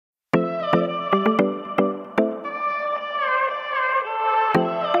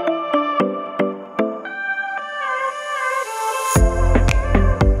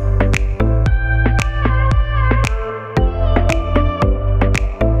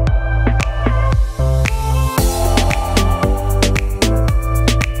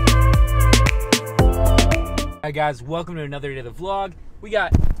Alright guys, welcome to another day of the vlog. We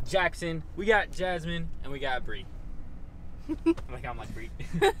got Jackson, we got Jasmine, and we got Bree. I'm like Bree.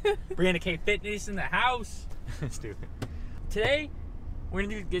 BRIANAFIT Fitness in the house. Stupid. Today, we're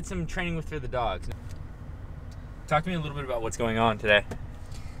gonna get some training for the dogs. Talk to me a little bit about what's going on today.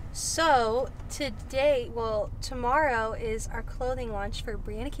 So today, tomorrow is our clothing launch for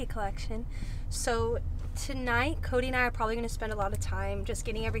BRIANAFIT collection. So tonight, Cody and I are probably going to spend a lot of time just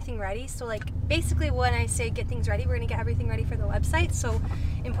getting everything ready. So like basically when I say get things ready, we're going to get everything ready for the website. So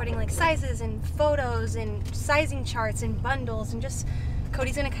importing like sizes and photos and sizing charts and bundles, and just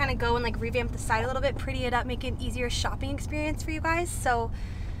Cody's going to kind of go and like revamp the site a little bit, pretty it up, make it an easier shopping experience for you guys. So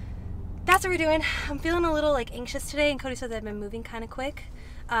that's what we're doing. I'm feeling a little like anxious today, and Cody said that I've been moving kind of quick.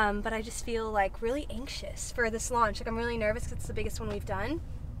 But I just feel like really anxious for this launch. Like I'm really nervous because it's the biggest one we've done.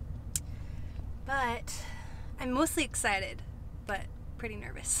 But I'm mostly excited, but pretty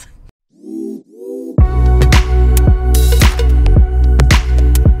nervous. We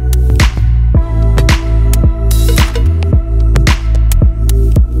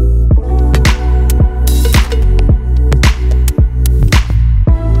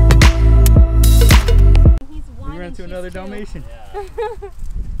ran into another Dalmatian. Yeah.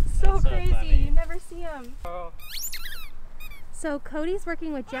 So crazy, funny. You never see him. Oh. So Cody's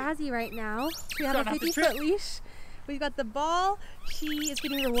working with Jazzy right now. We have a 50-foot leash. We've got the ball. She is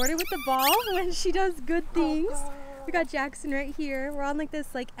getting rewarded with the ball when she does good things. Oh. We got Jackson right here. We're on like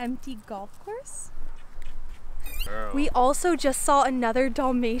this like empty golf course. Girl. We also just saw another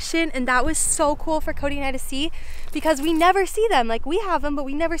Dalmatian, and that was so cool for Cody and I to see because we never see them. Like we have them, but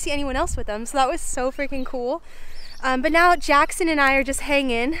we never see anyone else with them. So that was so freaking cool. But now Jackson and I are just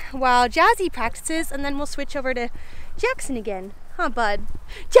hanging while Jazzy practices, and then we'll switch over to Jackson again. Huh, bud?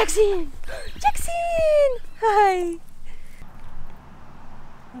 Jackson! Jackson! Hi!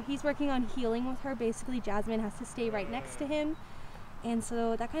 Well, he's working on heeling with her. Basically, Jasmine has to stay right next to him. And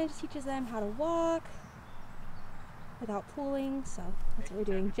so that kind of just teaches them how to walk without pulling. So that's what we're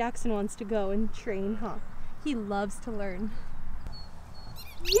doing. Jackson wants to go and train, huh? He loves to learn.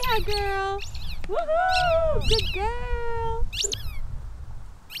 Yeah, girl! Woohoo! Good girl!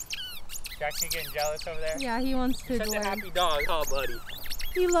 Jackson getting jealous over there? Yeah, he wants to learn. Such a happy dog, huh, buddy?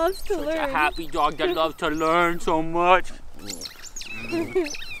 He loves to learn. Such a happy dog that loves to learn so much.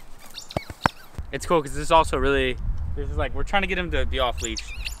 It's cool because this is also really, this is like, we're trying to get him to be off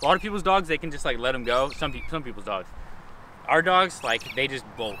leash. A lot of people's dogs, they can just like let him go. Some people's dogs. Our dogs, like, they just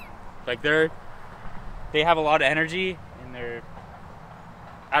bolt. Like they have a lot of energy, and they're,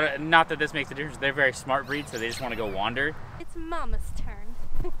 not that this makes a difference, they're a very smart breed, so they just want to go wander. It's Mama's turn.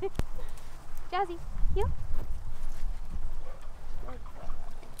 Jazzy, you?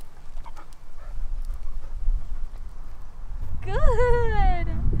 Good!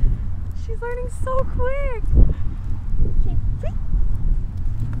 She's learning so quick. Okay, free.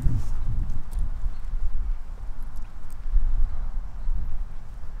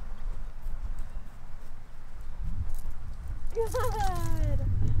 Good!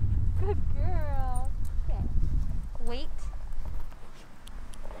 Good girl. Okay. Wait.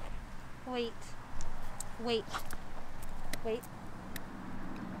 Wait. Wait. Wait.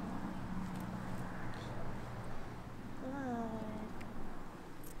 Good.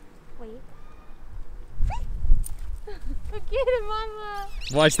 Wait. Get it, Mama.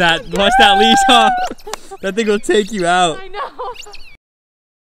 Watch that leash, huh? That thing will take you out. I know.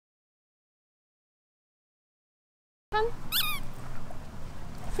 Come.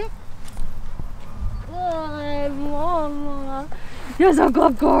 Sit. Good, Mama. You're so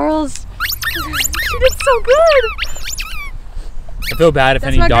good, girls. She did so good. I feel bad if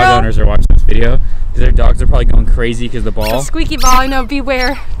any dog owners are watching this video, because their dogs are probably going crazy because the ball. A squeaky ball, I know,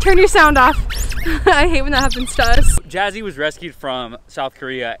 beware. Turn your sound off. I hate when that happens to us. Jazzy was rescued from South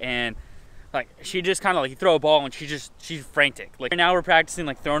Korea, and like she just kind of like, you throw a ball and she's frantic. Like now we're practicing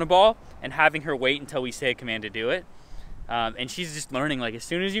like throwing a ball and having her wait until we say a command to do it. And she's just learning, like as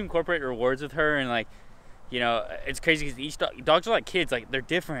soon as you incorporate rewards with her, and like, you know, it's crazy because each dogs are like kids, like they're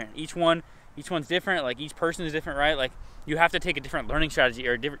different. Each one's different, like each person is different, right? Like you have to take a different learning strategy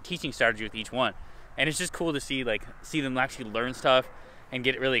or a different teaching strategy with each one. And it's just cool to see them actually learn stuff and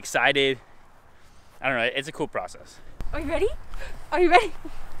get really excited. I don't know, it's a cool process. Are you ready? Are you ready?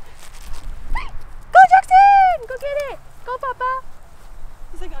 Go, Jackson! Go get it! Go, Papa!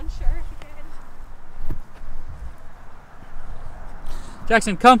 He's like unsure if he can.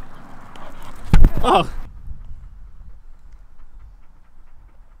 Jackson, come! Oh!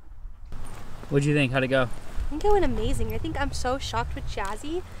 What'd you think? How'd it go? I think it went amazing. I think I'm so shocked with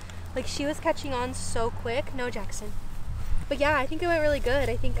Jazzy. Like, she was catching on so quick. No, Jackson. But yeah, I think it went really good.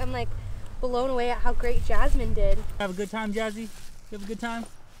 I think I'm like blown away at how great Jasmine did. Have a good time, Jazzy? You have a good time?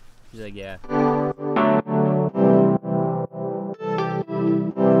 She's like, yeah.